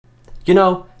You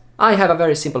know, I have a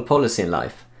very simple policy in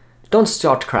life. Don't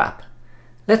start crap.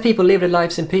 Let people live their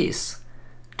lives in peace.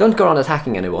 Don't go around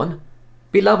attacking anyone.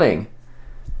 Be loving.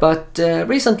 But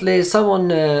recently someone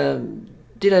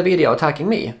did a video attacking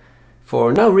me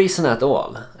for no reason at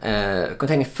all,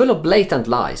 containing full of blatant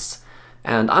lies.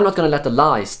 And I'm not gonna let the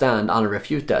lies stand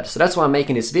unrefuted, so that's why I'm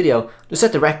making this video, to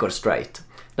set the record straight.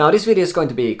 Now this video is going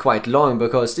to be quite long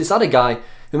because this other guy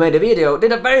who made the video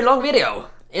did a very long video.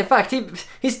 In fact,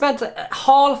 he spent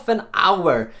half an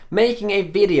hour making a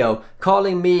video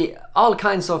calling me all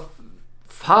kinds of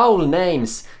foul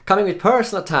names, coming with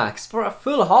personal attacks for a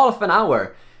full half an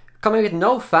hour, coming with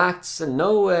no facts and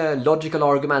no logical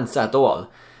arguments at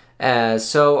all.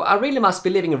 So I really must be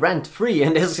living rent-free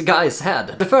in this guy's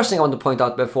head. The first thing I want to point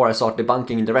out before I start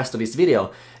debunking the rest of this video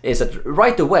is that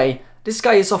right away, this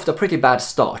guy is off to a pretty bad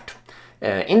start.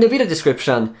 In the video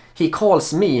description, he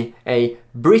calls me a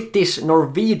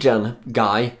British-Norwegian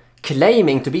guy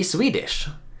claiming to be Swedish.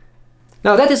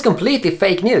 Now that is completely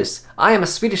fake news. I am a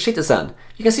Swedish citizen.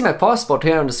 You can see my passport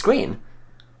here on the screen.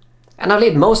 And I've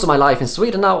lived most of my life in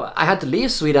Sweden. Now I had to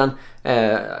leave Sweden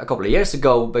a couple of years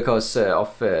ago because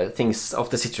of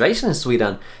the situation in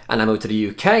Sweden, and I moved to the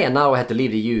UK, and now I had to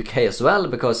leave the UK as well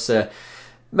because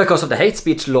of the hate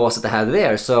speech laws that they have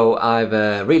there. So I've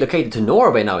relocated to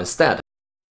Norway now instead.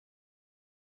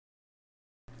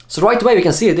 So right away we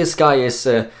can see this guy is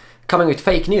coming with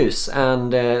fake news,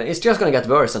 and it's just gonna get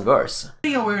worse and worse.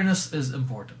 Awareness is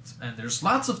important, and there's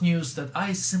lots of news that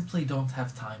I simply don't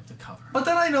have time to cover. But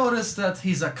then I noticed that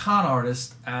he's a con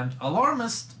artist and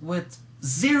alarmist with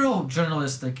zero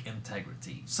journalistic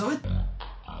integrity. So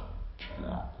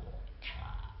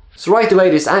right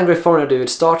away this angry foreigner dude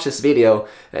starts his video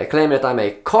claiming that I'm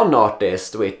a con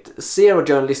artist with zero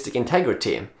journalistic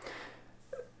integrity.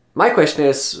 My question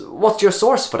is, what's your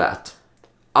source for that?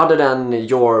 Other than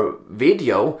your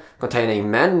video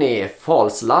containing many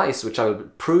false lies, which I will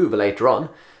prove later on.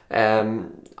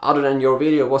 Other than your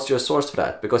video, what's your source for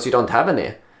that? Because you don't have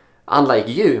any. Unlike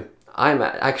you, I'm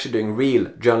actually doing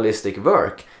real journalistic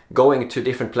work, going to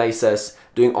different places,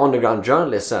 doing underground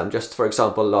journalism. Just for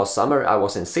example, last summer I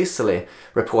was in Sicily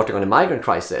reporting on the migrant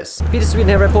crisis. PeterSweden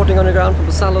here reporting underground from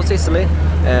Posallo, Sicily,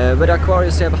 with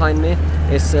Aquarius here behind me.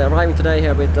 Is arriving today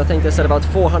here with, I think they said, about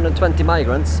 420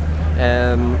 migrants.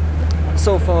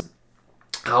 So far,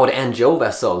 how the NGO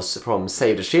vessels from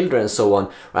Save the Children and so on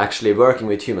are actually working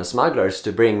with human smugglers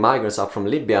to bring migrants up from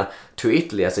Libya to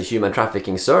Italy as a human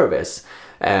trafficking service.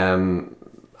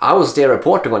 I was there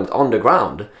reporting on it on the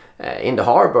ground, in the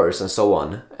harbors and so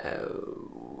on.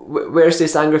 Where's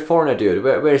this angry foreigner dude?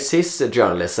 Where's his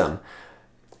journalism?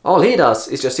 All he does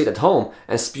is just sit at home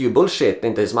and spew bullshit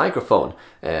into his microphone,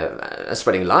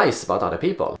 spreading lies about other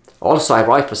people. Also, I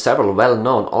write for several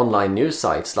well-known online news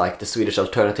sites like the Swedish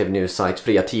alternative news site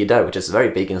Fria Tider, which is very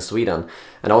big in Sweden,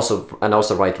 and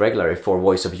also write regularly for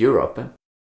Voice of Europe.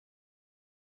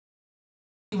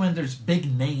 when there's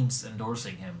big names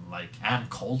endorsing him, like Ann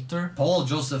Coulter, Paul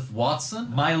Joseph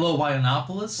Watson, Milo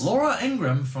Yiannopoulos, Laura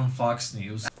Ingraham from Fox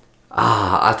News.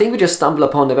 I think we just stumbled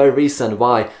upon the very reason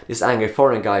why this angry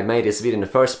foreign guy made this video in the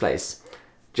first place.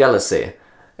 Jealousy.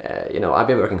 You know, I've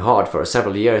been working hard for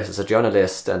several years as a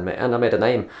journalist, and I made a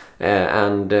name.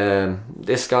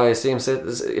 This guy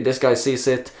sees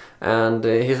it, and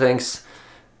he thinks,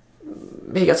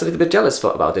 he gets a little bit jealous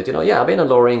about it. You know, yeah, I've been on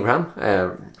Laura Ingraham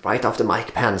right after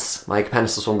Mike Pence. Mike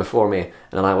Pence was on before me, and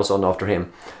then I was on after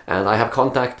him. And I have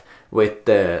contact with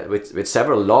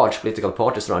several large political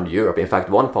parties around Europe. In fact,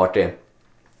 one party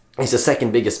is the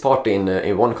second biggest party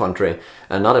in one country.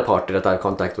 Another party that I have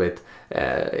contact with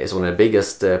is one of the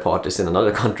biggest parties in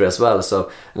another country as well.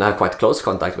 So, and I have quite close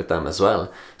contact with them as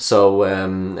well. So,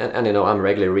 and you know, I'm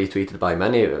regularly retweeted by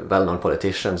many well-known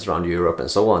politicians around Europe and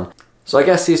so on. So I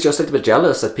guess he's just a little bit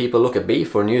jealous that people look at me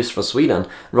for news from Sweden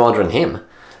rather than him.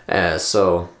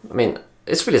 So, I mean,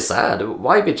 it's really sad.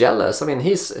 Why be jealous? I mean,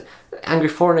 he's angry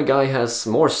foreigner guy has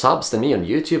more subs than me on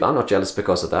YouTube. I'm not jealous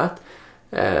because of that.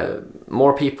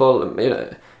 More people,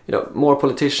 you know, more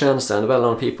politicians and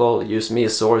well-known people use me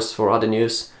as source for other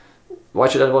news. Why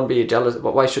should anyone be jealous?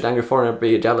 Why should angry foreigner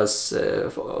be jealous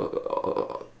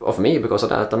of me because of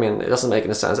that? I mean, it doesn't make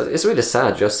any sense. It's really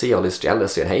sad just see all this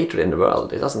jealousy and hatred in the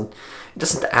world. It doesn't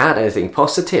add anything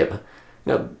positive.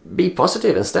 You know, be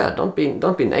positive instead. Don't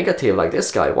be negative like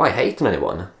this guy. Why hate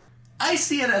anyone? I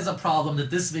see it as a problem that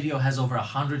this video has over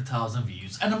 100,000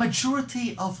 views and a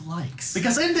majority of likes.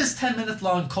 Because in this 10-minute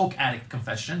long coke addict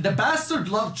confession, the bastard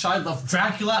love child of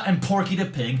Dracula and Porky the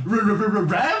Pig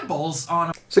rambles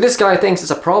on. So this guy thinks it's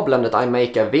a problem that I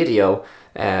make a video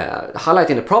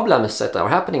highlighting the problems that are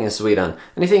happening in Sweden,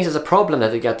 and he thinks it's a problem that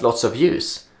they get lots of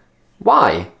views.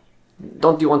 Why?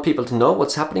 Don't you want people to know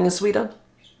what's happening in Sweden?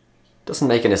 Doesn't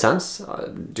make any sense.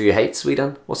 Do you hate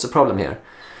Sweden? What's the problem here?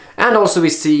 And also we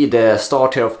see the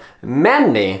start here of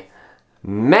many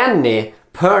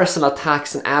personal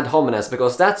attacks and ad hominems,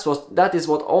 because that is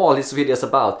what all his videos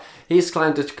about. He's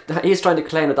trying to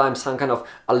claim that I'm some kind of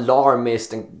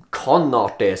alarmist and con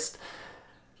artist,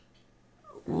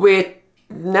 with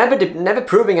never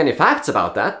proving any facts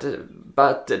about that.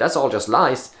 But that's all just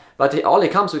lies. But all he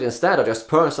comes with instead are just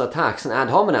personal attacks and ad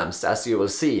hominems, as you will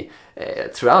see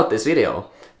throughout this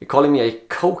video. You're calling me a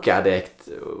coke addict.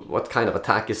 What kind of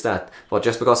attack is that? Well,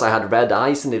 just because I had red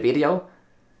eyes in the video?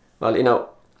 Well, you know,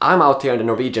 I'm out here in the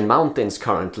Norwegian mountains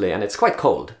currently, and it's quite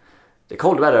cold. The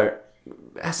cold weather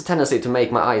has a tendency to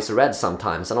make my eyes red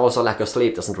sometimes, and also lack of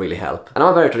sleep doesn't really help. And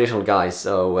I'm a very traditional guy,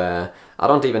 so I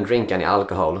don't even drink any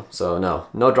alcohol, so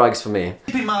no drugs for me.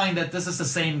 Keep in mind that this is the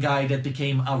same guy that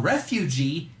became a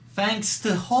refugee thanks to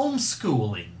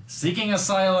homeschooling, seeking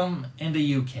asylum in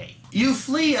the UK. You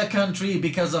flee a country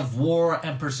because of war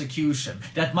and persecution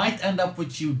that might end up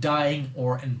with you dying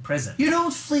or in prison. You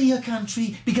don't flee a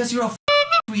country because you're a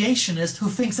creationist who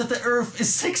thinks that the earth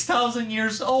is 6,000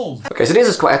 years old. Okay, so this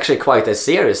is actually quite a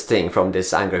serious thing from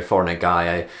this angry foreigner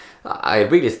guy. I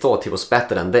really thought he was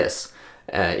better than this.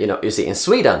 You know, you see, in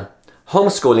Sweden,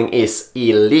 homeschooling is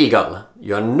illegal.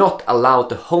 You are not allowed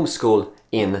to homeschool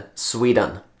in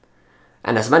Sweden.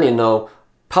 And as many know,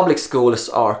 public schools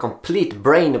are complete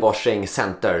brainwashing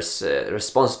centers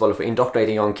responsible for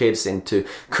indoctrinating young kids into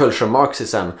cultural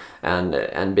Marxism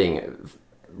and being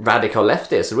radical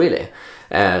leftists, really.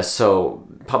 So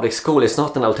public school is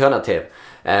not an alternative.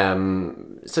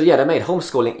 So yeah, they made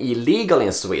homeschooling illegal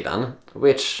in Sweden,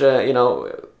 which, you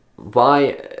know,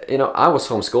 why, you know, I was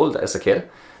homeschooled as a kid,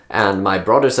 and my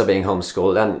brothers are being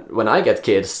homeschooled, and when I get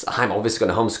kids, I'm obviously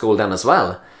going to homeschool them as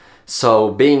well.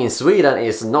 So being in Sweden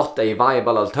is not a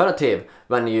viable alternative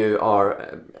when you are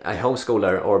a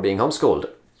homeschooler or being homeschooled.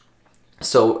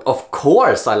 So of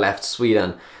course I left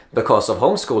Sweden because of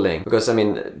homeschooling. Because I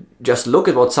mean, just look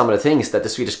at what some of the things that the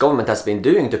Swedish government has been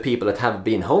doing to people that have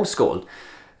been homeschooled.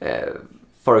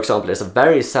 For example, there's a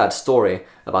very sad story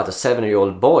about a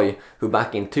 7-year-old boy who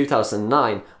back in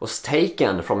 2009 was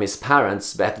taken from his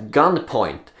parents at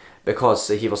gunpoint because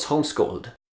he was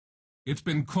homeschooled. It's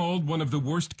been called one of the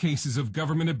worst cases of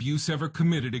government abuse ever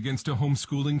committed against a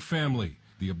homeschooling family.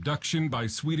 The abduction by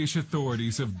Swedish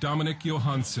authorities of Dominic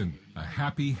Johansson, a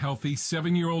happy, healthy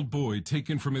 7-year-old boy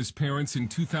taken from his parents in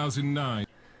 2009.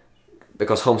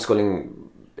 Because homeschooling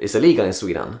is illegal in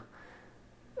Sweden.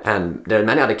 And there are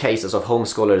many other cases of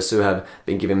homeschoolers who have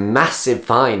been given massive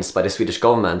fines by the Swedish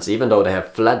government. Even though they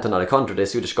have fled to another country, the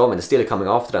Swedish government is still coming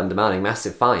after them, demanding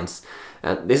massive fines.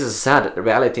 And this is a sad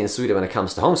reality in Sweden when it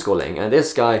comes to homeschooling. And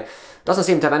this guy doesn't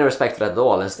seem to have any respect for that at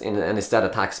all, and instead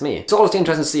attacks me. It's also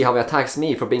interesting to see how he attacks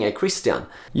me for being a Christian.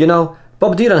 You know,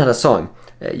 Bob Dylan had a song,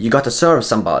 you got to serve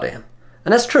somebody.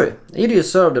 And that's true. Either you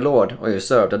serve the Lord or you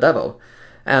serve the devil.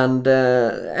 And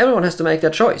everyone has to make their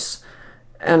choice.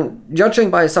 And judging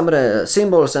by some of the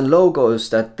symbols and logos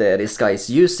that this guy is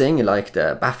using, like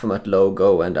the Baphomet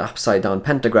logo and the upside down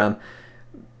pentagram,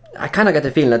 I kind of get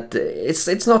the feeling that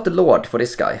it's not the Lord for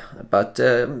this guy, but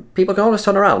people can always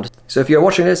turn around. So if you're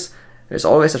watching this, there's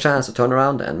always a chance to turn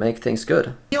around and make things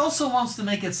good. He also wants to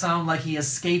make it sound like he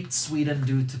escaped Sweden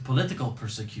due to political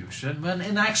persecution, when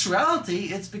in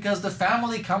actuality it's because the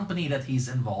family company that he's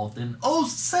involved in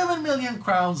owes 7 million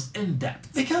crowns in debt,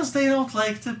 because they don't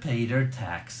like to pay their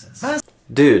taxes.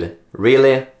 Dude,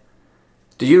 really?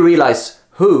 Do you realize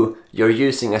who you're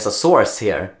using as a source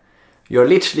here? You're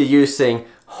literally using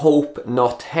Hope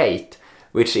Not Hate,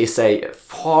 which is a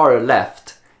far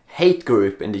left hate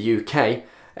group in the UK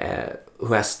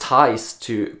who has ties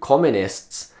to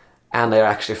communists, and they're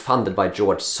actually funded by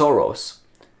George Soros.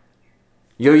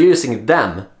 You're using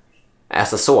them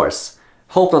as a source.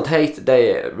 Hope Not Hate,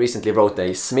 they recently wrote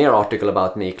a smear article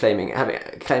about me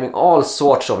claiming all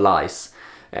sorts of lies,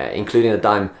 including that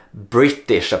I'm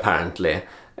British apparently,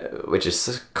 which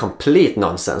is complete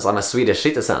nonsense. I'm a Swedish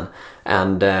citizen,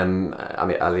 and I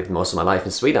mean, I lived most of my life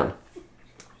in Sweden.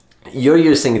 You're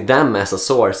using them as a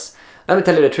source. Let me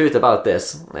tell you the truth about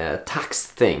this tax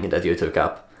thing that you took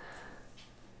up.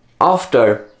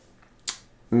 After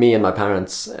me and my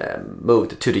parents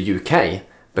moved to the UK,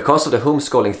 because of the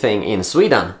homeschooling thing in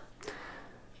Sweden,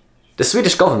 the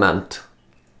Swedish government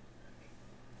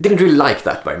didn't really like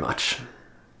that very much.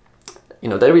 You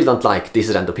know, they really don't like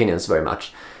dissident opinions very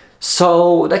much.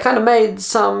 So they kind of made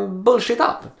some bullshit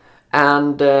up.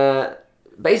 And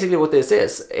basically what this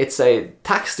is, it's a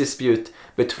tax dispute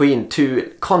between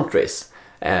two countries.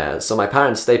 So my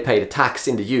parents, they paid tax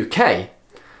in the UK.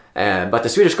 But the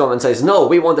Swedish government says, no,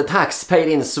 we want the tax paid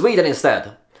in Sweden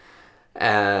instead.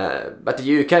 But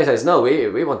the UK says, no,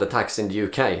 we want the tax in the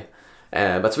UK.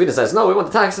 But Sweden says, no, we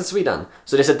want the tax in Sweden.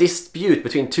 So there's a dispute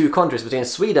between two countries, between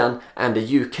Sweden and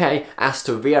the UK, as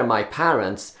to where my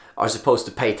parents are supposed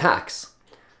to pay tax.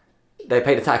 They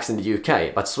pay the tax in the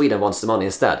UK, but Sweden wants the money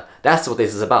instead. That's what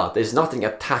this is about. There's nothing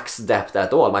a tax debt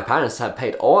at all. My parents have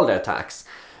paid all their tax.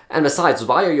 And besides,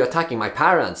 why are you attacking my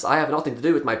parents? I have nothing to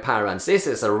do with my parents. This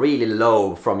is a really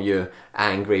low from you,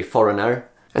 angry foreigner.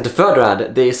 And to further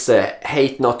add, this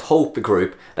Hate Not Hope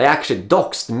group, they actually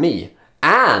doxed me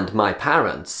and my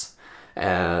parents,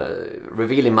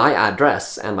 revealing my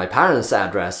address and my parents'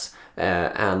 address.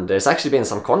 And there's actually been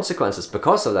some consequences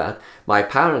because of that. My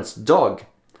parents' dog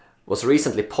was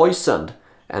recently poisoned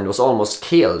and was almost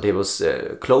killed. He was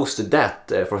close to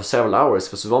death for several hours.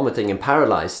 He was vomiting and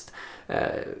paralyzed.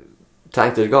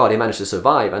 Thank to God he managed to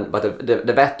survive. But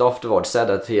the vet afterwards said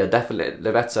that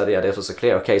the vet said this was a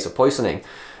clear case of poisoning.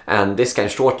 And this came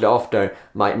shortly after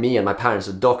me and my parents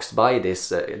were doxed by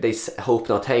this Hope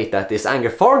Not Hate that this Angry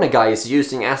Foreigner guy is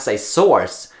using as a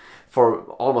source for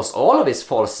almost all of his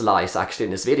false lies actually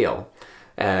in this video.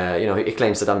 You know, he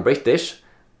claims that I'm British.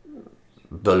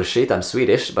 Bullshit, I'm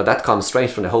Swedish, but that comes straight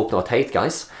from the Hope Not Hate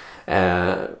guys.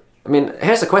 I mean,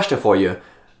 here's a question for you.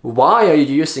 Why are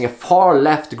you using a far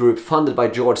left group funded by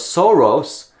George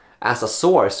Soros as a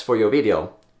source for your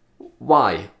video?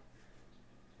 Why?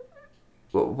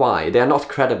 Why? They're not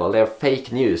credible, they're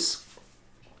fake news.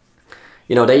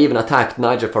 You know, they even attacked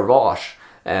Nigel Farage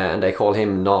and they call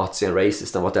him Nazi and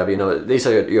racist and whatever. You know, these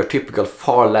are your typical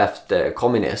far left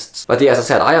communists. But yeah, as I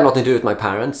said, I have nothing to do with my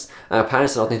parents, and my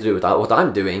parents have nothing to do with what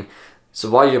I'm doing.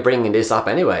 So why are you bringing this up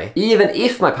anyway? Even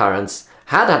if my parents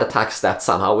had a tax debt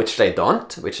somehow, which they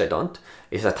don't,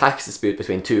 it's a tax dispute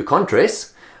between two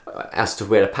countries as to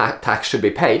where the tax should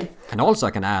be paid. And also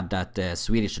I can add that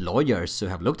Swedish lawyers who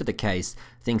have looked at the case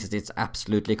thinks that it's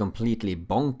absolutely completely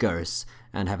bonkers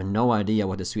and have no idea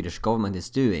what the Swedish government is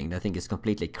doing. They think it's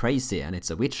completely crazy and it's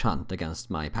a witch hunt against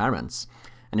my parents.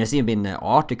 And there's even been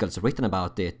articles written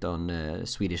about it on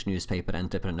Swedish newspaper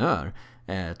Entrepreneur,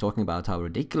 talking about how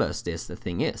ridiculous this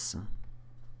thing is.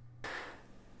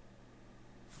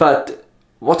 But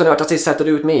what on earth does this have to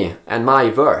do with me and my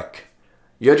work?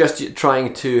 You're just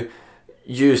trying to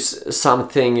use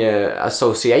something,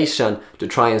 association, to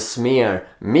try and smear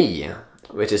me,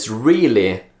 which is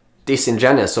really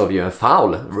disingenuous of you and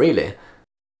foul, really.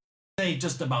 Say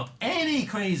just about any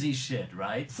crazy shit,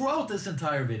 right? Throughout this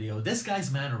entire video, this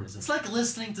guy's mannerisms. It's like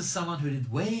listening to someone who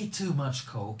did way too much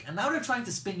coke and now they're trying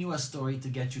to spin you a story to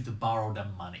get you to borrow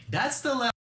them money. That's the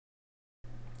level.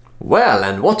 Well,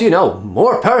 and what do you know?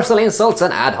 More personal insults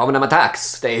and ad hominem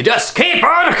attacks. They just keep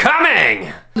on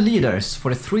coming! The leaders for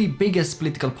the three biggest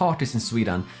political parties in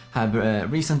Sweden have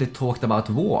recently talked about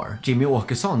war. Jimmy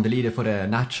Åkesson, the leader for the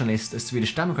nationalist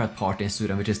Swedish Democrat Party in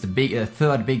Sweden, which is the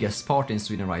third biggest party in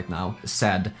Sweden right now,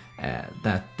 said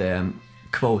that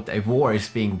quote, a war is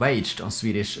being waged on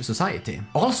Swedish society.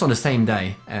 Also on the same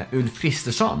day, Ulf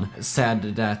Kristersson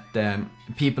said that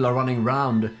people are running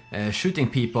around shooting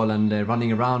people and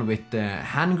running around with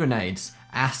hand grenades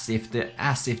as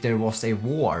if there was a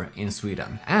war in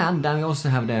Sweden. And then we also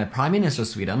have the Prime Minister of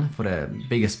Sweden for the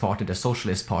biggest party, the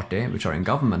Socialist Party, which are in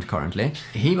government currently.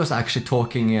 He was actually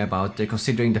talking about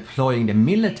considering deploying the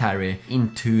military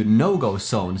into no-go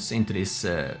zones into these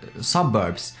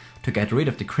suburbs to get rid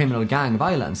of the criminal gang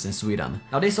violence in Sweden.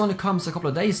 Now this only comes a couple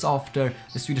of days after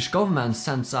the Swedish government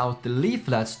sends out the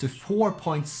leaflets to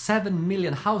 4.7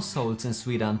 million households in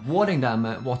Sweden, warning them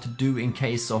what to do in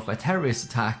case of a terrorist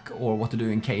attack or what to do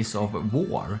in case of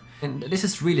war. And this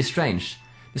is really strange.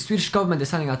 The Swedish government is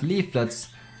sending out leaflets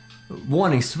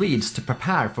warning Swedes to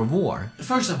prepare for war.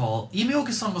 First of all, Jimmy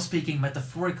Åkesson was speaking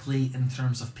metaphorically in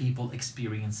terms of people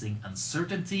experiencing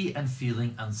uncertainty and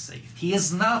feeling unsafe. He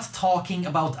is not talking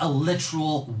about a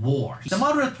literal war. The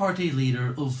moderate party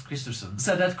leader Ulf Kristersson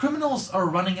said that criminals are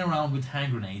running around with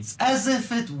hand grenades as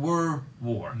if it were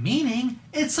war, meaning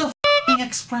it's a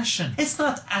expression. It's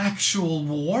not actual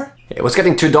war. It was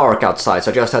getting too dark outside,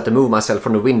 so I just had to move myself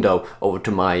from the window over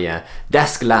to my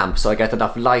desk lamp so I get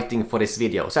enough lighting for this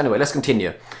video. So anyway, let's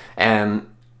continue.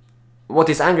 What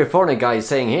this angry foreigner guy is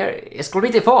saying here is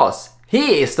completely false.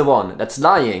 He is the one that's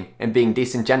lying and being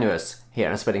disingenuous here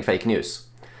and spreading fake news.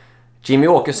 Jimmy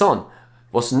Åkesson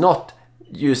was not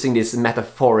using this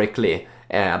metaphorically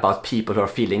about people who are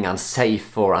feeling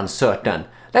unsafe or uncertain.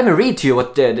 Let me read to you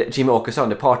what Jimmy Åkesson,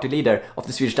 the party leader of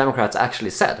the Swedish Democrats,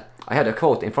 actually said. I had a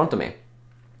quote in front of me.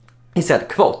 He said,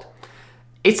 quote,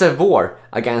 "It's a war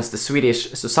against the Swedish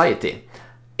society.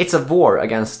 It's a war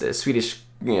against the Swedish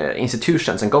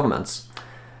institutions and governments.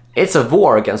 It's a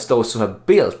war against those who have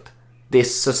built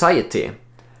this society.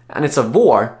 And it's a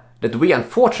war that we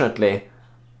unfortunately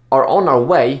are on our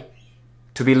way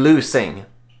to be losing.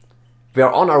 We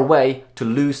are on our way to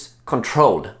lose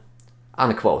control,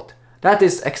 unquote. That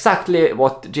is exactly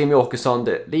what Jimmie Åkesson,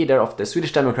 the leader of the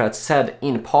Swedish Democrats, said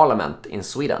in parliament in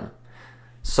Sweden.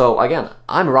 So again,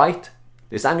 I'm right.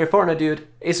 This angry foreigner dude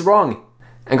is wrong.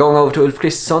 And going over to Ulf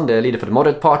Kristersson, the leader for the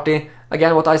Moderate Party,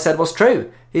 again what I said was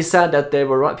true. He said that there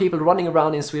were people running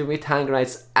around in Sweden with hand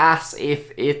grenades as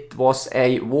if it was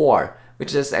a war.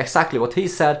 Which is exactly what he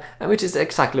said, and which is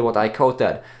exactly what I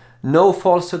quoted. No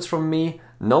falsehoods from me,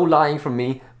 no lying from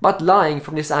me, but lying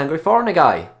from this angry foreigner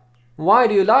guy. Why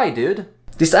do you lie, dude?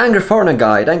 This angry foreigner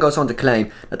guy then goes on to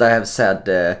claim that I have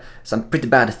said some pretty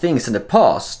bad things in the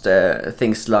past.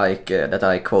 Things like that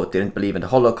I, quote, didn't believe in the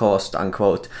Holocaust,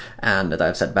 unquote, and that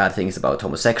I've said bad things about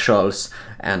homosexuals,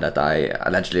 and that I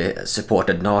allegedly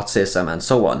supported Nazism and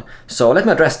so on. So let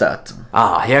me address that.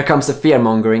 Here comes the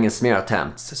fear-mongering and smear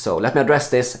attempts. So let me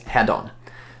address this head on.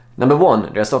 Number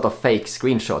one, there's a lot of fake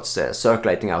screenshots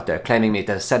circulating out there claiming me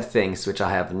to have said things which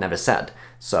I have never said.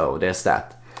 So there's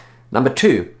that. Number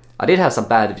two, I did have some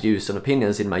bad views and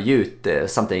opinions in my youth,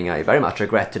 something I very much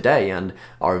regret today, and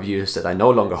are views that I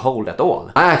no longer hold at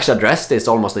all. I actually addressed this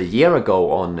almost a year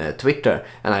ago on Twitter,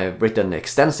 and I've written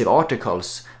extensive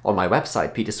articles on my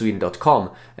website,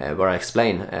 PeterSweden.com, where I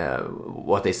explain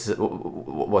what this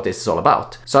is all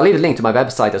about. So I'll leave a link to my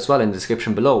website as well in the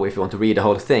description below if you want to read the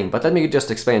whole thing, but let me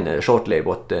just explain shortly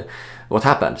what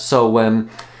happened. So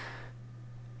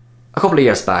a couple of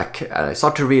years back, I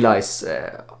started to realize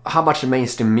how much the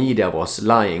mainstream media was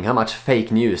lying, how much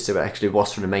fake news there actually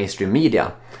was from the mainstream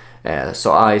media.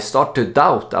 So I started to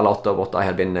doubt a lot of what I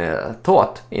had been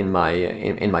taught in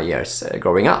my years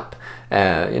growing up.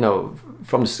 You know,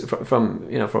 from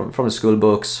the school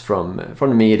books, from the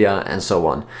media, and so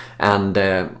on.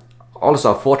 And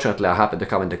also, fortunately, I happened to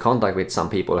come into contact with some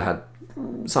people who had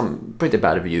some pretty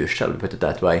bad views, shall we put it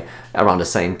that way, around the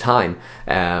same time.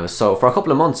 So for a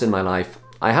couple of months in my life,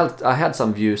 I had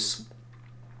some views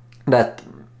that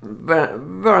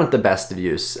weren't the best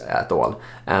views at all,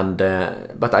 and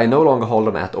but I no longer hold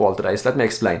them at all today. So let me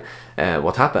explain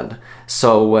what happened.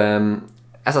 So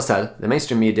as I said, the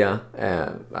mainstream media,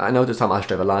 I noticed how much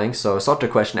they were lying, so I started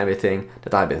to question everything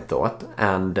that I've been taught,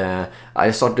 and I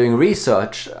started doing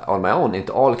research on my own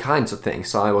into all kinds of things.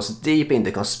 So I was deep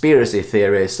into conspiracy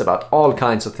theories about all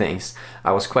kinds of things.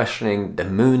 I was questioning the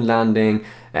moon landing,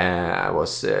 I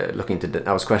was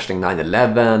I was questioning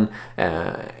 9/11,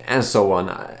 and so on,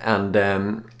 and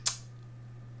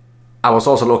I was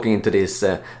also looking into these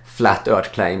flat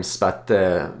Earth claims, but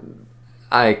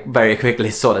I very quickly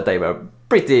saw that they were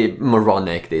pretty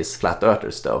moronic, these flat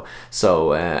earthers, though,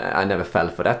 so I never fell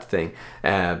for that thing.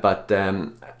 But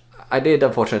I did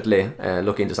unfortunately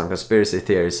look into some conspiracy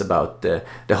theories about the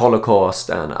Holocaust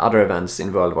and other events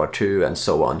in World War II and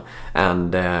so on.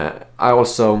 And I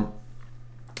also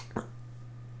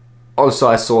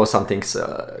I saw some things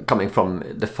coming from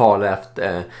the far left,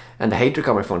 and the hatred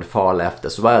coming from the far left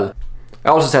as well. I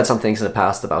also said some things in the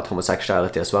past about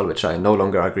homosexuality as well, which I no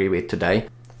longer agree with today.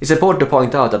 It's important to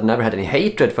point out that I never had any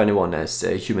hatred for anyone as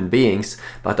human beings,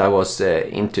 but I was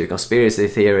into conspiracy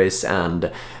theories,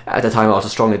 and at the time I also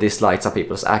strongly disliked some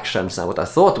people's actions and what I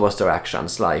thought was their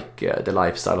actions, like the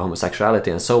lifestyle of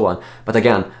homosexuality and so on. But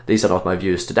again, these are not my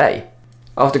views today.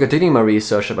 After continuing my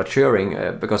research and maturing,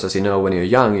 because as you know, when you're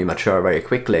young you mature very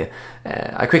quickly,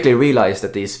 I quickly realized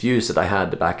that these views that I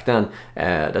had back then,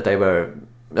 that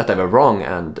they were wrong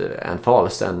and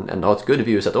false and not good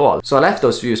views at all. So I left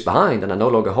those views behind, and I no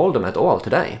longer hold them at all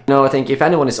today. I think if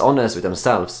anyone is honest with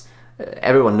themselves,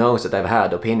 everyone knows that they've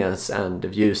had opinions and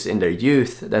views in their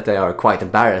youth that they are quite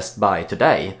embarrassed by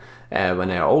today, when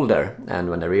they are older and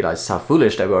when they realize how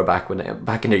foolish they were back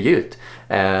in their youth.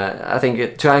 I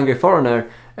think to angry foreigner,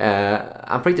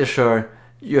 I'm pretty sure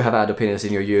you have had opinions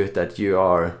in your youth that you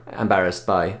are embarrassed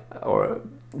by or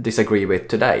disagree with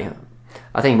today.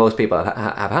 I think most people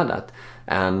have had that,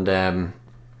 and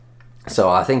so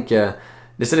I think this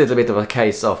is a little bit of a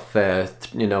case of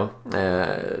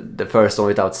the first one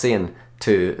without sin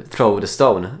to throw the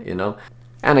stone,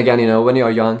 And again, when you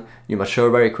are young, you mature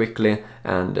very quickly,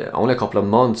 and only a couple of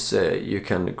months you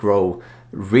can grow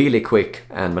really quick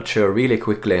and mature really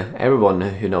quickly. Everyone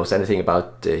who knows anything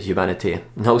about humanity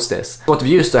knows this. What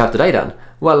views do I have today then?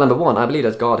 Well, number one, I believe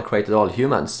that God created all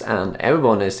humans, and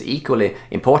everyone is equally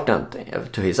important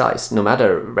to his eyes, no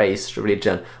matter race,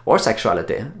 religion or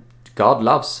sexuality. God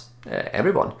loves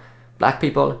everyone. Black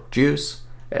people, Jews,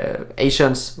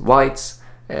 Asians, whites,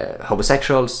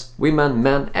 homosexuals, women,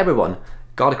 men, everyone.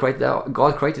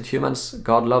 God created humans,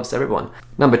 God loves everyone.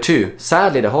 Number 2,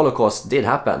 sadly the Holocaust did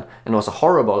happen and was a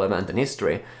horrible event in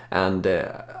history, and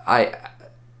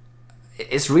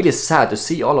it's really sad to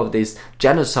see all of these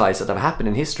genocides that have happened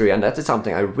in history, and that is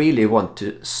something I really want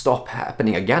to stop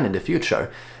happening again in the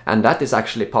future. And that is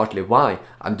actually partly why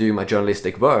I'm doing my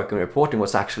journalistic work and reporting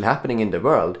what's actually happening in the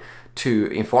world, to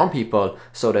inform people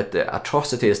so that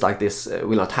atrocities like this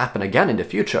will not happen again in the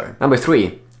future. Number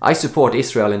 3, I support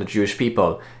Israel and the Jewish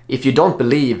people. If you don't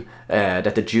believe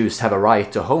that the Jews have a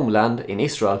right to homeland in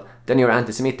Israel, then you're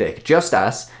anti-Semitic. Just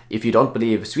as if you don't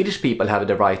believe Swedish people have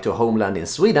the right to homeland in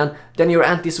Sweden, then you're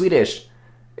anti-Swedish.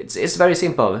 It's very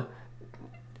simple.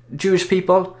 Jewish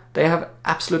people, they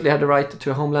absolutely have the right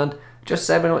to a homeland, just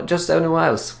everyone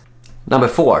else. Number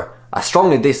 4, I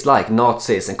strongly dislike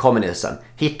Nazis and communism,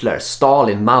 Hitler,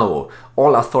 Stalin, Mao,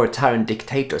 all authoritarian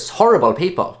dictators, horrible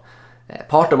people.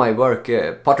 Part of my work,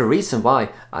 part of the reason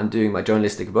why I'm doing my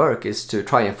journalistic work is to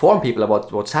try and inform people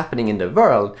about what's happening in the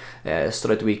world, so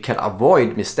that we can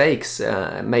avoid mistakes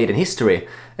made in history,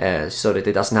 so that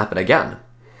it doesn't happen again.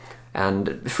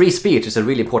 And free speech is a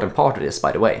really important part of this,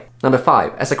 by the way. Number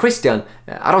 5, as a Christian,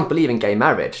 I don't believe in gay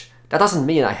marriage. That doesn't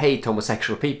mean I hate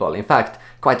homosexual people. In fact,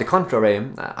 quite the contrary,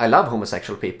 I love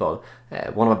homosexual people.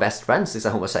 One of my best friends is a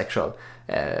homosexual.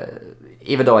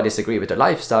 Even though I disagree with their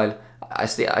lifestyle, I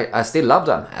still love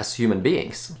them as human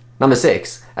beings. Number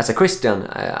 6, as a Christian,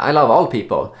 I love all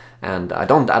people, and I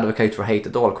don't advocate for hate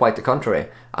at all, quite the contrary.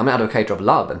 I'm an advocate of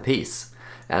love and peace.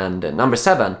 And number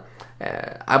 7,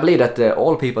 I believe that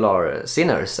all people are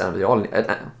sinners, and we all...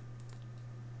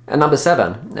 And number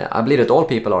 7, I believe that all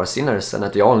people are sinners and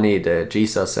that we all need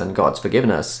Jesus and God's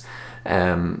forgiveness.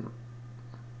 Number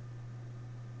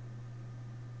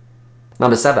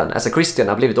 7, as a Christian,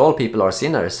 I believe that all people are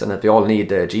sinners and that we all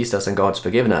need Jesus and God's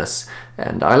forgiveness.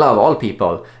 And I love all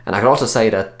people. And I can also say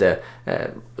that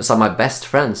some of my best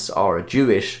friends are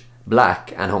Jewish,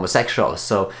 black and homosexual.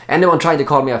 So anyone trying to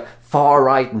call me a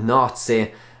far-right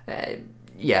Nazi,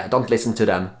 yeah, don't listen to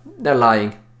them. They're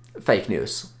lying. Fake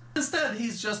news. Instead,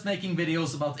 he's just making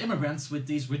videos about immigrants with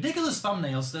these ridiculous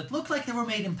thumbnails that look like they were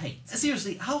made in paint.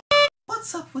 Seriously,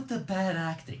 what's up with the bad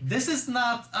acting? This is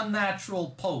not a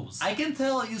natural pose. I can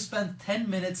tell you spent 10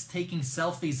 minutes taking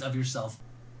selfies of yourself.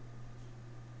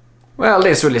 Well,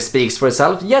 this really speaks for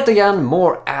itself. Yet again,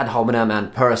 more ad hominem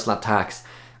and personal attacks.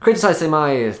 Criticizing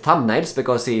my thumbnails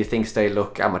because he thinks they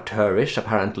look amateurish,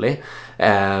 apparently.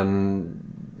 I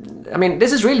mean,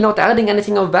 this is really not adding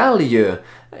anything of value.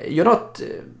 You're not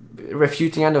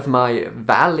refuting any of my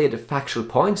valid factual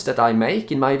points that I make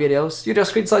in my videos. You're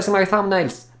just criticizing my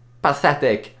thumbnails.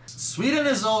 Pathetic. Sweden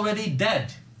is already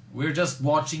dead. We're just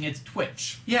watching it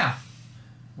twitch. Yeah,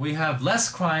 we have less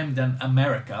crime than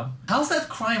America. How's that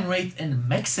crime rate in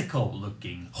Mexico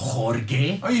looking,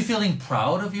 Jorge? Are you feeling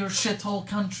proud of your shithole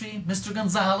country, Mr.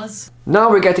 Gonzalez? Now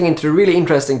we're getting into the really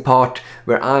interesting part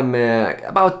where I'm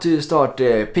about to start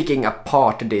picking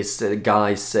apart this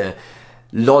guy's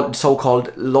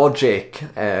so-called logic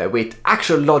with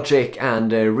actual logic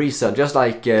and reason, just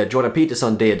like Jordan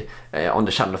Peterson did on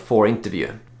the Channel 4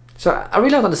 interview. So I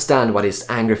really don't understand why this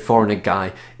angry foreigner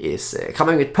guy is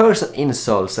coming with personal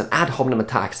insults and ad hominem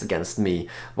attacks against me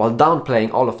while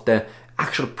downplaying all of the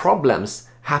actual problems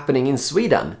happening in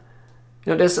Sweden.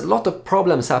 You know, there's a lot of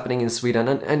problems happening in Sweden,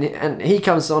 and he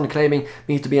comes on claiming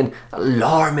me to be an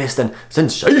alarmist and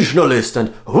sensationalist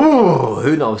and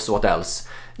who knows what else.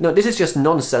 No, this is just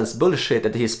nonsense bullshit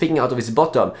that he's picking out of his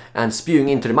bottom and spewing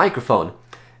into the microphone.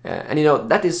 And you know,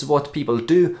 that is what people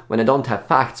do when they don't have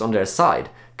facts on their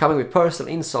side. Coming with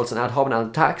personal insults and ad hominem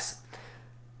attacks.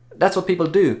 That's what people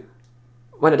do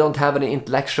when they don't have any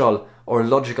intellectual or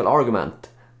logical argument.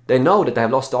 They know that they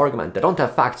have lost the argument. They don't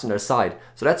have facts on their side.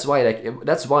 So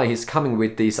that's why he's coming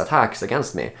with these attacks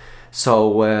against me. So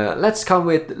let's come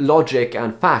with logic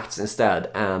and facts instead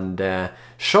and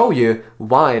show you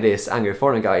why this angry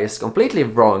foreign guy is completely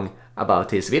wrong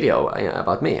about his video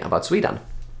about me, about Sweden.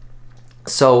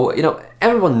 So, you know,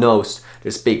 everyone knows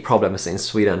there's big problems in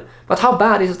Sweden, but how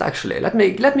bad is it actually? Let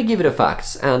me give you the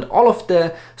facts, and all of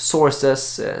the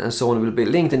sources and so on will be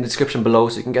linked in the description below,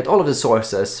 so you can get all of the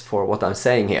sources for what I'm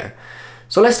saying here.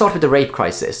 So let's start with the rape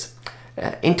crisis.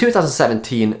 In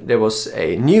 2017 there was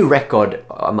a new record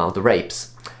amount of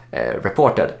rapes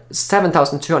reported.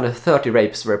 7,230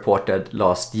 rapes were reported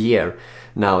last year.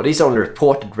 Now, these are only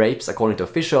reported rapes according to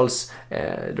officials.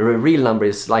 The real number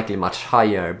is likely much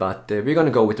higher, but we're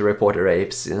gonna go with the reported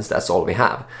rapes since that's all we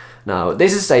have. Now,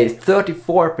 this is a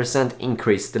 34%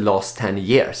 increase the last 10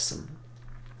 years.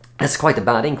 That's quite a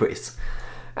bad increase.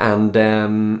 And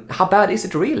how bad is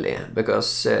it really?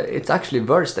 Because it's actually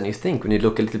worse than you think when you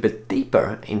look a little bit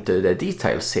deeper into the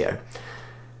details here.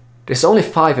 There's only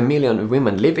 5 million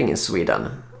women living in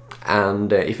Sweden,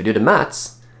 and if you do the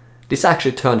maths, this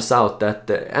actually turns out that,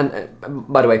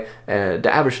 by the way,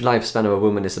 the average lifespan of a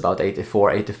woman is about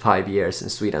 84-85 years in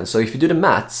Sweden. So if you do the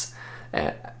maths,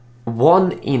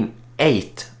 1 in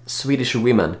 8 Swedish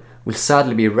women will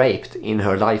sadly be raped in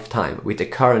her lifetime with the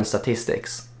current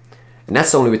statistics. And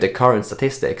that's only with the current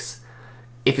statistics.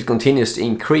 If it continues to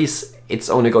increase, it's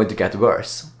only going to get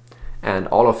worse. And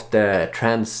all of the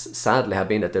trends sadly have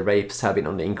been that the rapes have been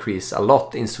on the increase a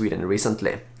lot in Sweden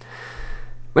recently.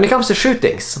 When it comes to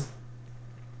shootings,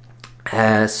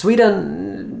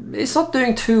 Sweden is not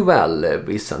doing too well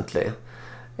recently.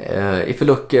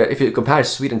 If you compare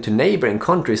Sweden to neighboring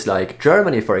countries like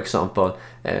Germany, for example,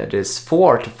 there's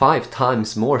 4 to 5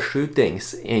 times more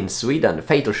shootings in Sweden,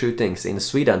 fatal shootings in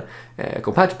Sweden,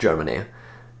 compared to Germany.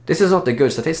 This is not a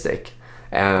good statistic.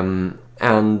 Let's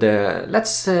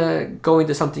go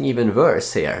into something even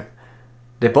worse here.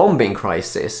 The bombing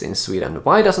crisis in Sweden.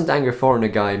 Why doesn't Angry Foreigner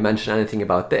Guy mention anything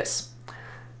about this?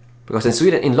 Because in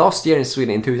Sweden, last year in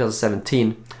Sweden, in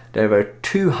 2017, there were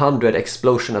 200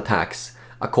 explosion attacks,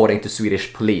 according to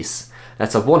Swedish police.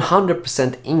 That's a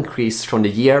 100% increase from the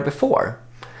year before.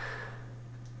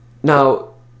 Now,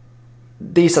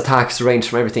 these attacks range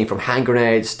from everything from hand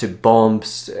grenades to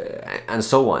bombs and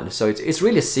so on. So it's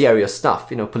really serious stuff.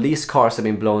 You know, police cars have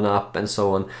been blown up and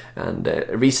so on. And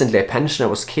recently a pensioner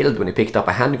was killed when he picked up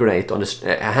a hand grenade on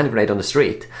the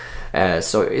street.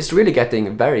 So it's really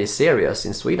getting very serious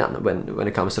in Sweden when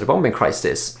it comes to the bombing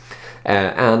crisis.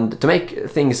 And to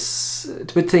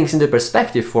put things into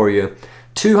perspective for you,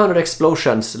 200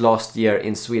 explosions last year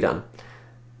in Sweden.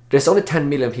 There's only 10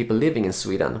 million people living in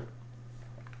Sweden.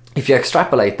 If you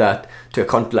extrapolate that to a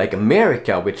country like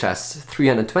America, which has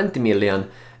 320 million,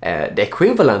 the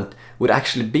equivalent would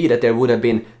actually be that there would have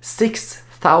been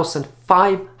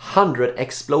 6,500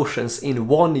 explosions in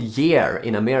 1 year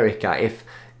in America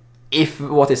if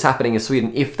what is happening in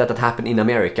Sweden, if that had happened in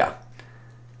America.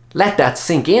 Let that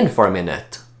sink in for a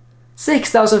minute.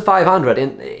 6,500.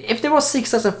 If there was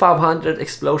 6,500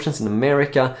 explosions in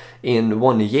America in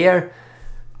 1 year,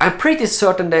 I'm pretty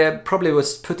certain they probably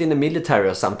was put in the military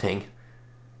or something.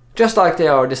 Just like they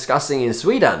are discussing in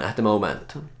Sweden at the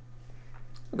moment.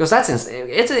 Because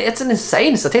it's an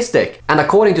insane statistic. And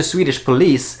according to Swedish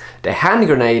police, the hand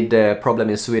grenade problem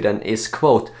in Sweden is,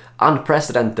 quote,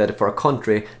 unprecedented for a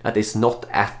country that is not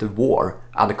at war,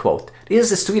 unquote. This is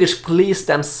the Swedish police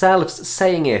themselves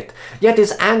saying it. Yet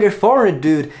this Angry Foreigner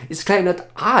dude is claiming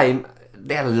that I'm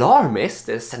the alarmist,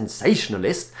 the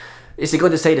sensationalist. Is he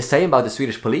going to say the same about the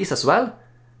Swedish police as well?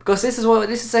 Because this is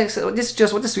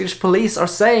just what the Swedish police are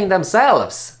saying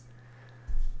themselves.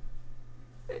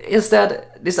 Instead,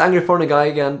 this Angry Foreigner Guy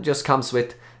again just comes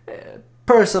with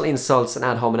personal insults and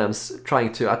ad hominems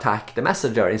trying to attack the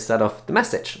messenger instead of the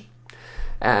message.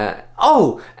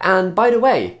 Oh, and by the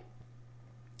way,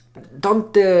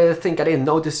 don't think I didn't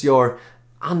notice your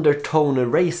undertone of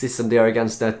racism there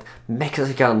against that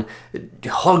Mexican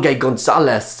Jorge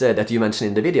Gonzalez that you mentioned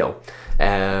in the video.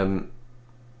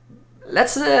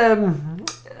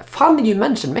 Funny you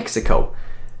mentioned Mexico.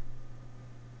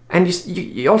 And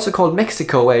you also called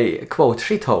Mexico a, quote,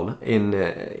 shithole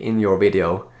in your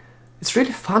video. It's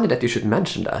really funny that you should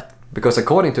mention that, because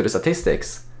according to the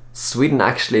statistics, Sweden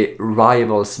actually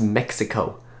rivals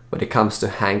Mexico when it comes to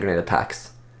hand grenade attacks.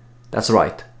 That's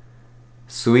right.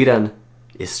 Sweden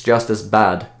is just as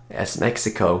bad as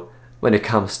Mexico when it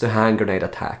comes to hand grenade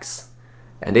attacks.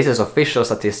 And this is official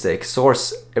statistics,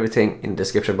 source everything in the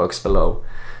description box below.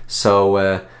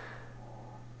 So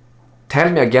tell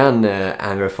me again,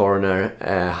 Angry Foreigner,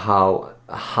 how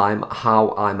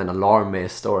I'm an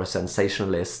alarmist or a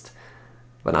sensationalist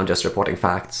when I'm just reporting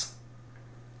facts.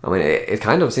 I mean, it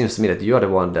kind of seems to me that you are the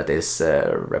one that is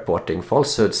reporting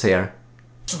falsehoods here.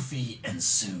 Catastrophe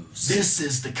ensues. This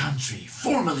is the country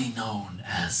formerly known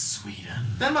as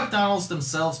Sweden. Then McDonald's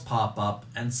themselves pop up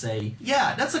and say,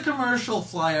 yeah, that's a commercial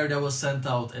flyer that was sent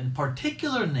out in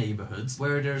particular neighborhoods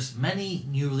where there's many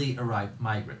newly arrived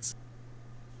migrants.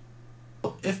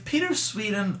 If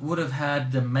PeterSweden would have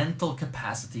had the mental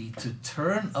capacity to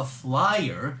turn a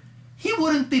flyer, he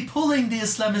wouldn't be pulling the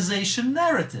Islamization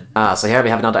narrative. So here we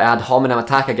have another ad hominem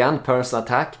attack again, personal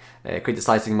attack,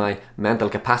 criticizing my mental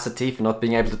capacity for not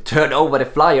being able to turn over the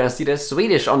flyer and see the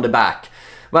Swedish on the back.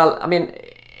 Well, I mean,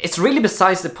 it's really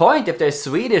besides the point if there's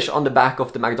Swedish on the back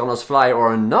of the McDonald's flyer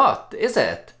or not, is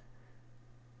it?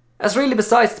 That's really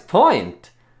besides the point.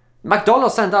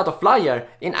 McDonald's sent out a flyer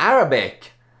in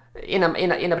Arabic in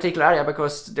a particular area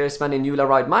because there's many newly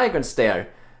arrived migrants there.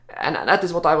 And that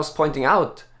is what I was pointing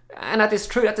out. And that is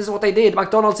true, that is what they did.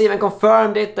 McDonald's even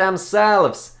confirmed it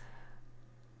themselves.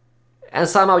 And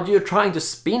somehow you're trying to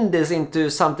spin this into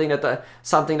something that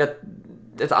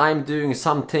I'm doing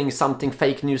something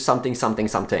fake news,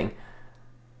 something.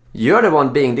 You're the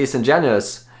one being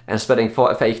disingenuous and spreading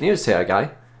fake news here,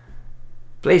 guy.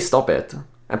 Please stop it.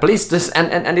 And please, these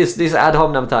ad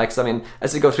hominem attacks, I mean,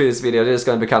 as we go through this video, they're just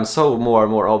going to become so more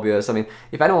and more obvious. I mean,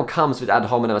 if anyone comes with ad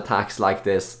hominem attacks like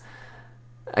this,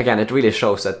 again, it really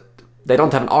shows that they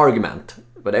don't have an argument,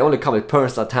 but they only come with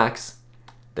personal attacks.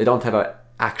 They don't have an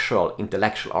actual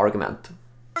intellectual argument.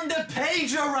 Turn the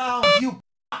page around, you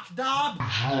knob!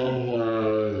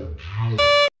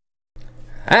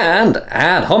 And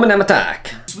ad hominem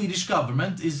attack. The Swedish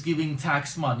government is giving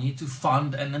tax money to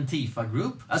fund an Antifa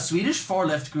group. A Swedish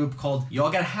far-left group called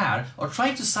Jag är här are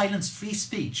trying to silence free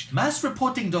speech, mass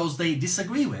reporting those they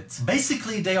disagree with.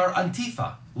 Basically, they are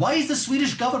Antifa. Why is the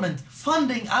Swedish government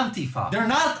funding Antifa? They're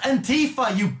not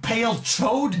Antifa, you pale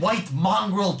chode, white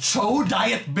mongrel chode,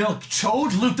 diet milk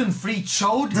chode, gluten-free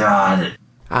chode.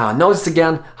 Notice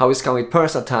again how he's coming with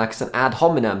personal attacks and ad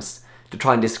hominems to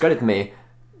try and discredit me.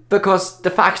 Because the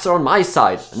facts are on my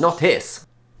side, not his.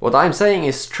 What I'm saying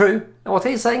is true, and what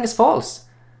he's saying is false.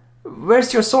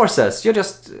 Where's your sources? You're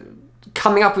just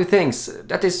coming up with things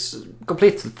that is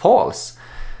completely false.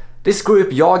 This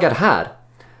group, Jag är här,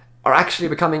 are actually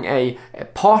becoming a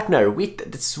partner with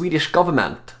the Swedish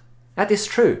government. That is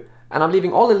true. And I'm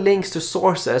leaving all the links to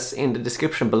sources in the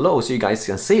description below so you guys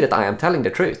can see that I am telling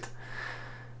the truth.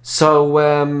 So,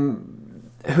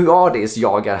 who are these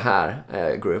Jag är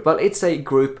här group? Well, it's a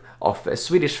group of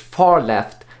Swedish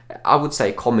far-left, I would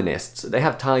say communists. They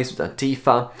have ties with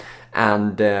Antifa,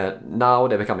 and now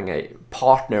they're becoming a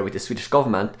partner with the Swedish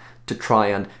government to try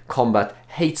and combat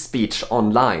hate speech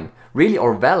online. Really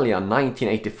Orwellian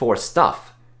 1984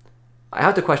 stuff. I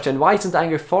have to question, why isn't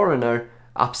Angry Foreigner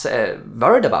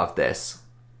worried about this?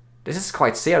 This is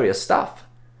quite serious stuff.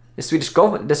 The Swedish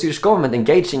government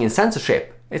engaging in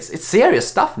censorship. It's serious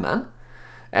stuff, man.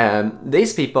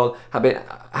 These people have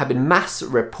been mass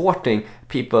reporting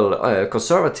people,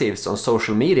 conservatives, on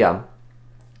social media.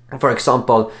 For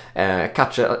example,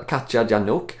 Katja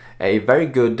Januk, a very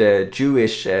good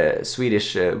Jewish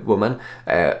Swedish woman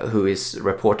who is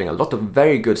reporting a lot of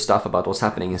very good stuff about what's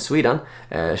happening in Sweden.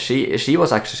 She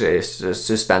was actually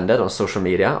suspended on social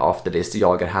media after this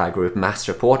Jag är här group mass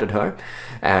reported her.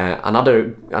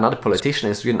 Another politician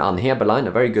in Sweden, Ann Heberlein,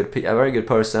 a very good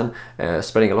person,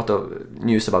 spreading a lot of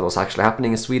news about what's actually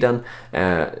happening in Sweden.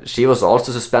 She was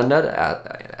also suspended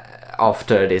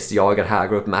after this Jag är här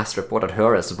group mass reported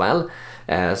her as well.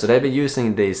 So they've been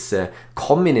using these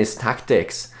communist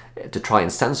tactics to try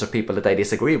and censor people that they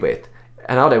disagree with.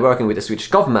 And now they're working with the Swedish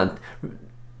government.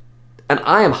 And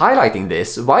I am highlighting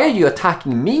this. Why are you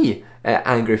attacking me,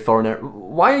 Angry Foreigner?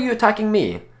 Why are you attacking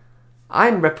me?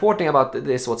 I'm reporting about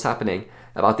this, what's happening,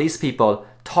 about these people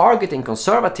targeting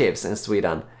conservatives in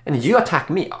Sweden. And you attack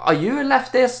me. Are you a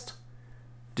leftist?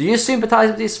 Do you sympathize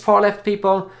with these far-left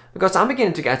people? Because I'm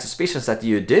beginning to get suspicions that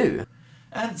you do.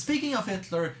 And speaking of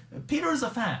Hitler, Peter is a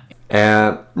fan.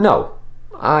 No,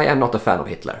 I am not a fan of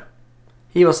Hitler.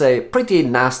 He was a pretty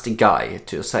nasty guy,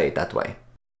 to say it that way.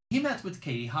 He met with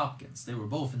Katie Hopkins. They were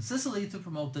both in Sicily to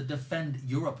promote the Defend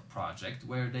Europe project,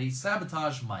 where they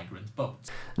sabotage migrant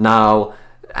boats. Now,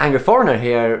 Angry Foreigner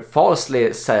here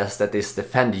falsely says that this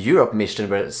Defend Europe mission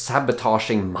were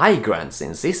sabotaging migrants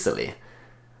in Sicily.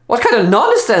 What kind of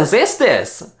nonsense is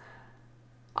this?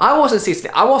 I was in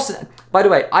Sicily. By the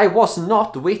way, I was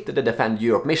not with the Defend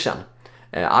Europe mission.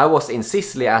 I was in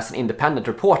Sicily as an independent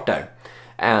reporter.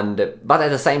 But at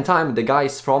the same time, the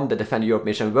guys from the Defend Europe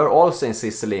mission were also in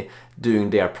Sicily doing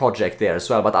their project there as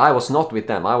well. But I was not with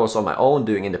them. I was on my own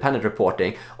doing independent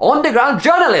reporting. On the ground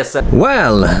journalism!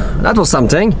 Well, that was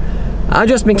something. I've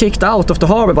just been kicked out of the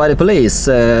harbor by the police.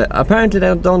 Apparently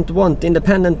they don't want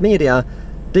independent media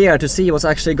there to see what's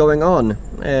actually going on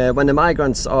when the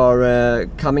migrants are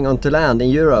coming onto land in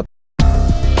Europe.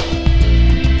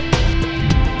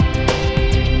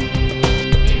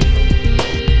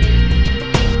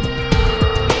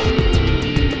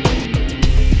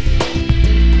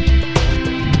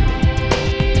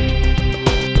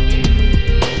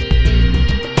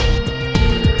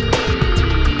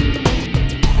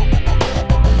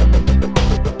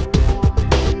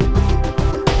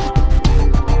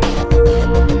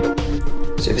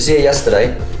 So if you see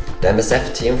yesterday, the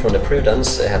MSF team from the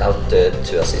Prudence head out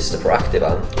to assist the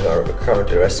Proactiva, who are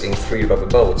currently rescuing 3 rubber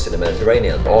boats in the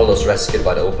Mediterranean. All those rescued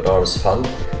by the Open Arms Fund,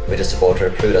 with the support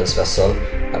of the Prudence vessel,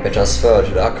 have been transferred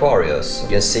to the Aquarius. You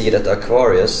can see that the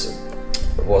Aquarius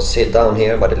was hit down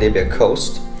here by the Libyan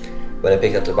coast, when he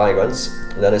picked up the migrants.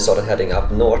 And then he started heading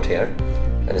up north here,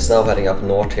 and it's now heading up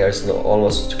north here. It's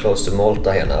almost close to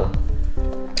Malta here now,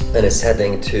 and it's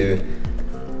heading to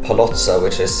Polozza,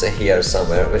 which is here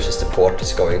somewhere, which is the port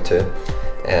it's going to,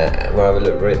 where I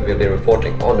will be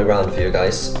reporting on the ground for you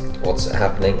guys what's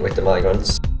happening with the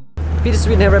migrants.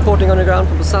 PeterSweden here reporting on the ground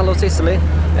from Posallo, Sicily,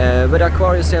 with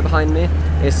Aquarius here behind me.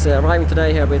 Is arriving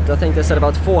today here with, I think they said,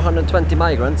 about 420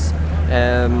 migrants.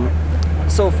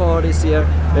 So far this year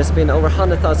there's been over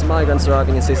 100,000 migrants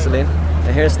arriving in Sicily.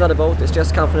 Here's another boat, it's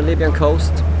just come from the Libyan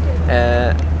coast,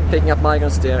 picking up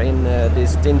migrants there in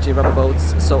these dingy rubber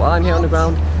boats. So I'm here on the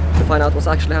ground to find out what's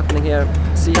actually happening here,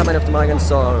 see how many of the migrants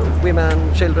are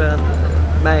women, children,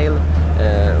 male,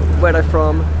 where they're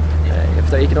from,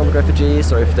 if they're economic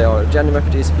refugees or if they are genuine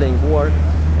refugees fleeing war.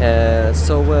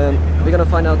 So we're gonna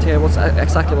find out here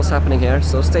exactly what's happening here.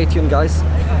 So stay tuned, guys,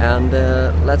 and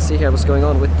let's see here what's going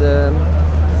on with the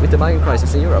migrant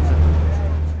crisis in Europe.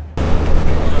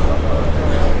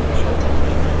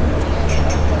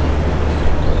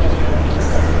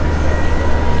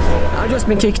 I've just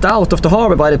been kicked out of the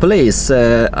harbor by the police.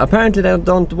 Apparently they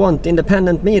don't want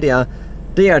independent media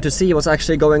there to see what's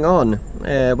actually going on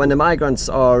when the migrants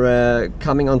are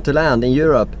coming onto land in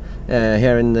Europe,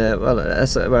 here in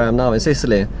where I'm now in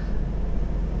Sicily.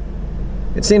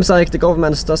 It seems like the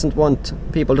government doesn't want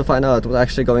people to find out what's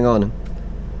actually going on.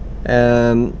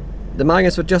 The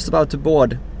migrants were just about to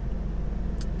board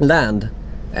land.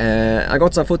 I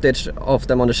got some footage of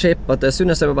them on the ship, but as soon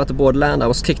as they were about to board land, I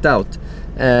was kicked out.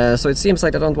 So it seems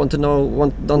like they don't want to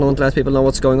don't want to let people know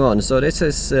what's going on. So this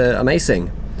is amazing.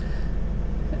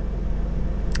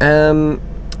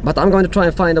 But I'm going to try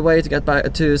and find a way to get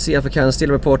back to see if I can still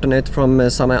report on it from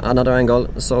another angle,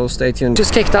 so stay tuned.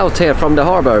 Just kicked out here from the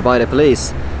harbor by the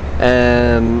police,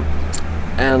 and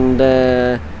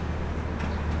there's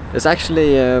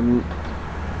actually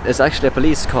a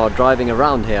police car driving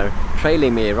around here,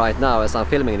 trailing me right now as I'm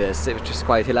filming this, which is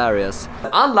quite hilarious.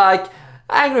 Unlike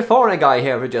angry foreign guy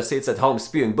here who just sits at home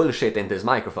spewing bullshit into his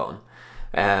microphone.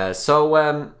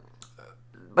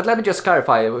 But let me just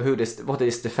clarify what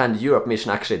this Defend Europe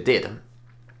mission actually did.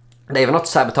 They were not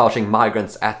sabotaging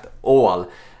migrants at all.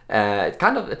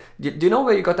 Do you know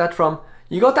where you got that from?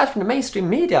 You got that from the mainstream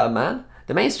media, man.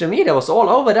 The mainstream media was all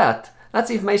over that. That's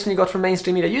the information you got from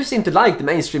mainstream media. You seem to like the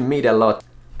mainstream media a lot.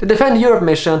 The Defend Europe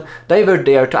mission, they were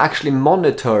there to actually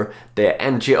monitor the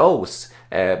NGOs.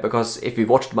 Because if you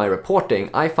watched my reporting,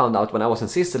 I found out when I was in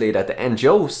Sicily that the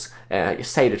NGOs,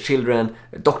 Save the Children,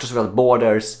 Doctors Without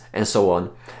Borders, and so on,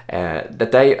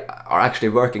 that they are actually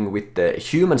working with the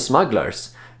human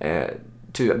smugglers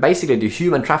to basically do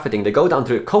human trafficking. They go down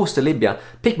to the coast of Libya,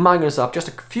 pick migrants up just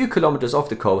a few kilometers off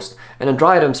the coast, and then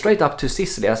drive them straight up to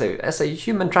Sicily as a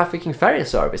human trafficking ferry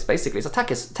service. Basically, it's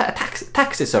a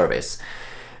taxi service.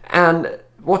 And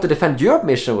what the Defend Europe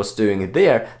mission was doing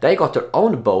there, they got their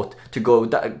own boat to go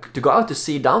out to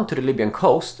sea down to the Libyan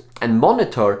coast and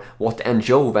monitor what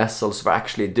NGO vessels were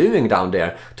actually doing down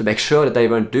there to make sure that they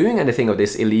weren't doing anything of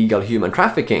this illegal human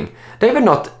trafficking. They were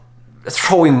not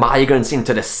throwing migrants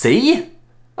into the sea.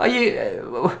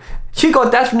 You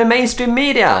got that from the mainstream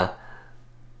media.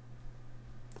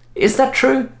 Is that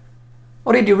true?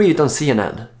 Or did you read it on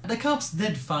CNN? The cops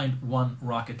did find one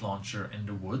rocket launcher in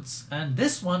the woods, and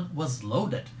this one was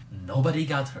loaded. Nobody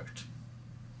got hurt.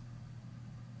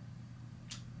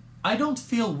 I don't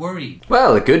feel worried.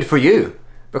 Well, good for you.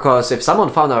 Because if someone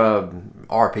found a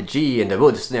RPG in the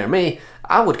woods near me,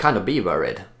 I would kind of be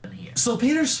worried. So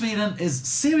PeterSweden is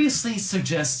seriously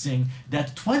suggesting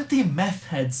that 20 meth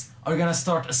heads are gonna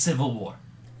start a civil war.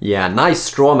 Yeah, nice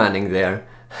strawmanning there.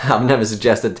 I've never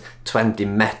suggested 20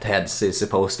 meth heads is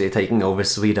supposedly taking over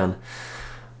Sweden.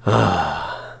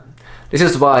 This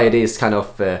is why these kind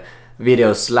of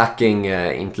videos lacking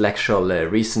intellectual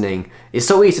reasoning is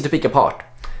so easy to pick apart.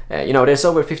 You know, there's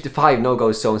over 55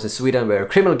 no-go zones in Sweden where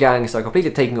criminal gangs are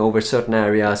completely taking over certain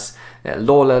areas,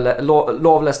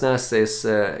 lawlessness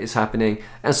is happening,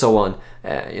 and so on.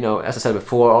 You know, as I said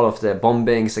before, all of the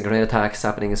bombings and grenade attacks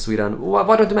happening in Sweden.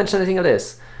 Why don't you mention anything of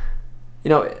this? You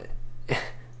know,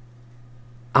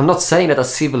 I'm not saying that a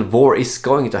civil war is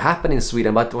going to happen in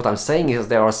Sweden, but what I'm saying is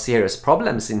there are serious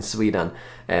problems in Sweden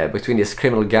between these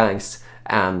criminal gangs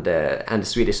and the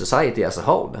Swedish society as a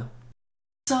whole.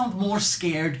 Sound more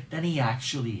scared than he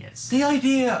actually is. The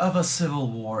idea of a civil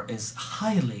war is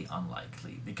highly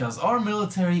unlikely because our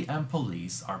military and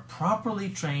police are properly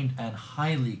trained and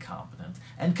highly competent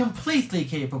and completely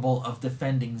capable of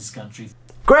defending this country.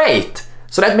 Great!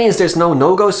 So that means there's no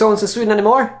no-go zones in Sweden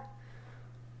anymore?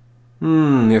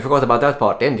 You forgot about that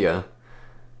part, didn't you?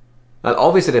 Well,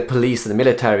 obviously the police and the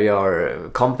military are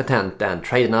competent and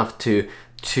trained enough to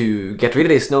to get rid of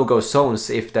these no-go zones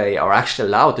if they are actually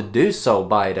allowed to do so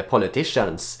by the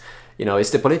politicians. You know,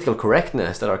 it's the political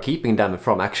correctness that are keeping them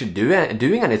from actually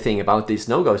doing anything about these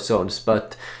no-go zones.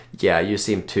 But yeah, you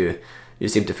seem to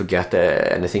forget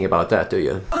anything about that, do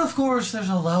you? But of course, there's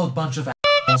a loud bunch of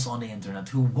assholes on the internet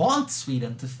who want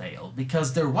Sweden to fail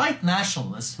because they're white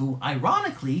nationalists who,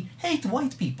 ironically, hate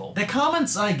white people. The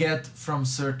comments I get from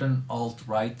certain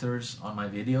alt-righters on my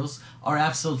videos are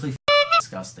absolutely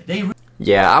disgusting.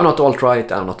 Yeah, I'm not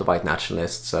alt-right, I'm not a white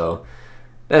nationalist, so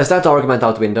there's that argument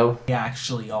out the window. They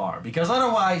actually are, because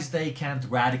otherwise they can't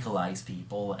radicalize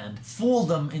people and fool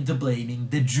them into blaming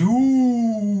the Jews.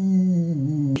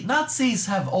 Nazis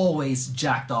have always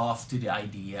jacked off to the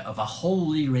idea of a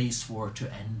holy race war to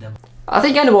end them. I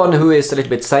think anyone who is a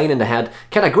little bit sane in the head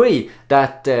can agree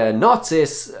that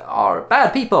Nazis are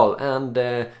bad people and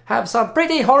have some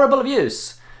pretty horrible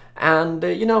views. And,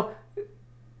 you know,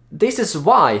 this is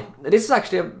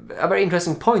actually a very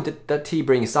interesting point that he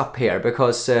brings up here,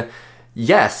 because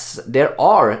yes, there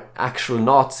are actual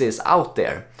Nazis out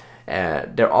there.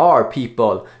 There are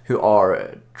people who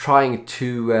are trying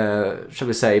to, shall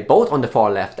we say, both on the far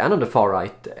left and on the far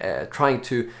right, trying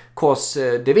to cause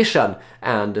division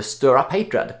and stir up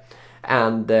hatred.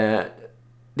 And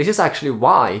this is actually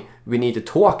why we need to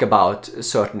talk about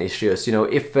certain issues. You know,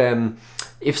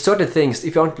 if certain things,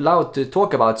 if you aren't allowed to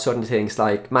talk about certain things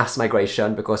like mass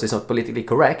migration because it's not politically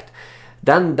correct,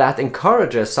 then that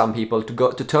encourages some people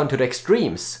to turn to the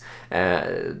extremes,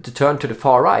 to turn to the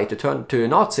far right, to turn to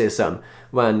Nazism,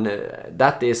 when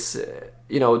that is,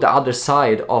 you know, the other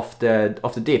side of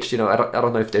the ditch. You know, I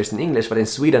don't know if there's in English, but in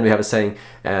Sweden we have a saying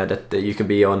that you can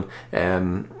be on,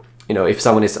 you know, if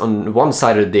someone is on one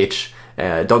side of the ditch,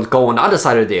 don't go on the other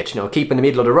side of the ditch. You know, keep in the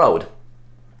middle of the road.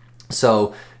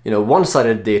 So, you know, one side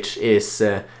of the ditch is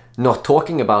not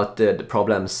talking about the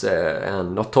problems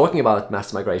and not talking about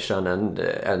mass migration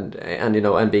and you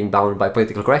know, and being bound by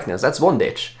political correctness. That's one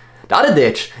ditch. The other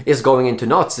ditch is going into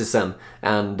Nazism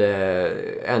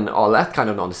and all that kind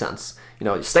of nonsense. You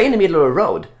know, stay in the middle of the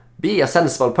road, be a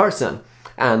sensible person,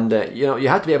 and you know, you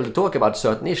have to be able to talk about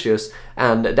certain issues,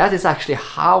 and that is actually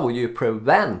how you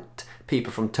prevent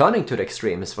people from turning to the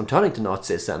extremes, from turning to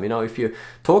Nazism. You know, if you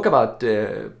talk about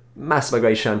mass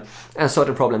migration and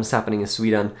certain problems happening in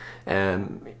Sweden,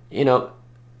 you know,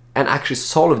 and actually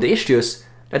solve the issues,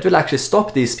 that will actually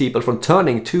stop these people from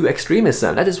turning to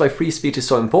extremism. That is why free speech is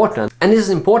so important. And this is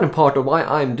an important part of why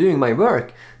I'm doing my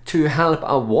work, to help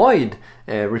avoid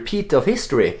repeat of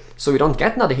history, so we don't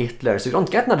get another Hitler, so we don't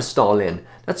get another Stalin.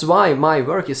 That's why my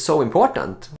work is so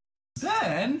important.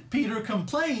 Then Peter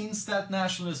complains that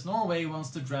Nationalist Norway wants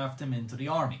to draft him into the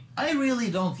army. I really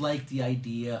don't like the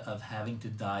idea of having to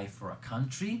die for a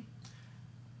country,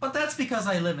 but that's because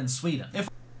I live in Sweden.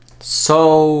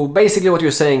 So basically what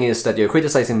you're saying is that you're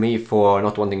criticizing me for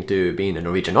not wanting to be in the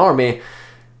Norwegian army,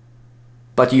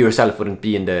 but you yourself wouldn't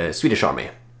be in the Swedish army.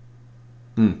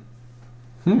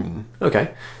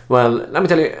 Okay. Well, let me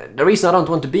tell you, the reason I don't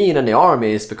want to be in any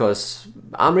army is because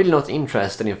I'm really not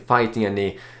interested in fighting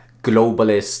any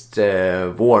globalist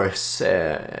wars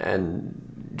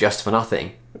and just for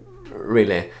nothing,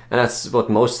 really. And that's what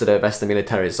most of the Western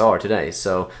militaries are today,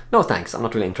 so no thanks, I'm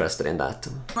not really interested in that.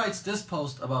 He writes this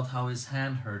post about how his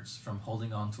hand hurts from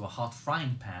holding on to a hot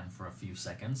frying pan for a few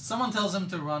seconds. Someone tells him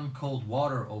to run cold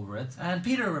water over it, and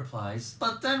Peter replies,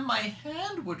 "But then my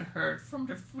hand would hurt from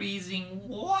the freezing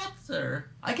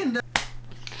water." I can...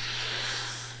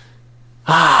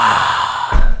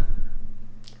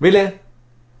 Really?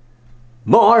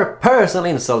 More personal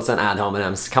insults and ad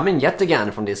hominems coming yet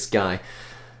again from this guy.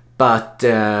 But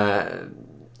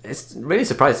it's really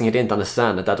surprising he didn't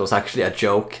understand that that was actually a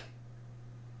joke.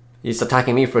 He's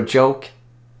attacking me for a joke.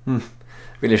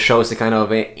 Really shows the kind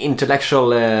of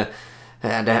intellectual,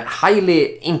 the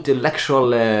highly intellectual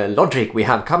logic we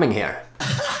have coming here.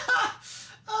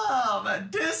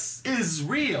 This is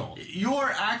real.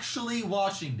 You're actually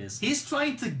watching this. He's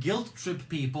trying to guilt trip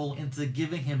people into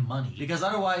giving him money, because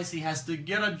otherwise he has to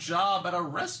get a job at a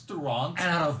restaurant. And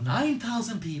out of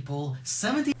 9,000 people,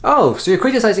 70... Oh, so you're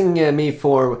criticizing me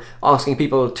for asking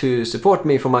people to support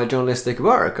me for my journalistic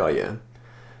work, are you?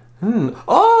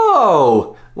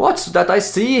 Oh, what's that I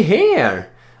see here?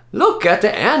 Look at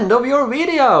the end of your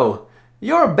video.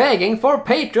 You're begging for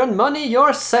Patreon money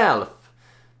yourself.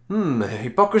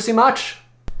 Hypocrisy much?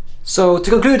 So, to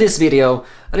conclude this video,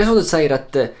 I just want to say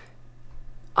that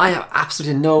I have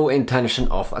absolutely no intention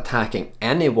of attacking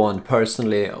anyone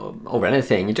personally over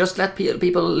anything. Just let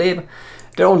people live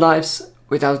their own lives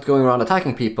without going around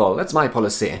attacking people. That's my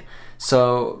policy.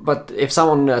 So, but if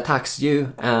someone attacks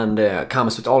you and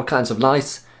comes with all kinds of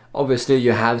lies, obviously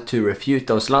you have to refute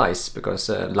those lies, because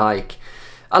like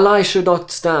a lie should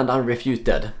not stand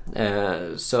unrefuted.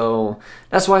 So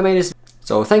that's why I made this.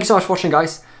 So thank you so much for watching,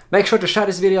 guys. Make sure to share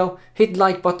this video, hit the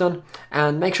like button,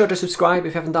 and make sure to subscribe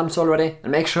if you haven't done so already,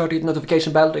 and make sure to hit the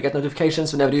notification bell to get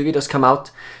notifications whenever new videos come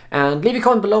out, and leave a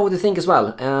comment below what you think as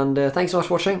well. And thanks so much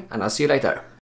for watching, and I'll see you later.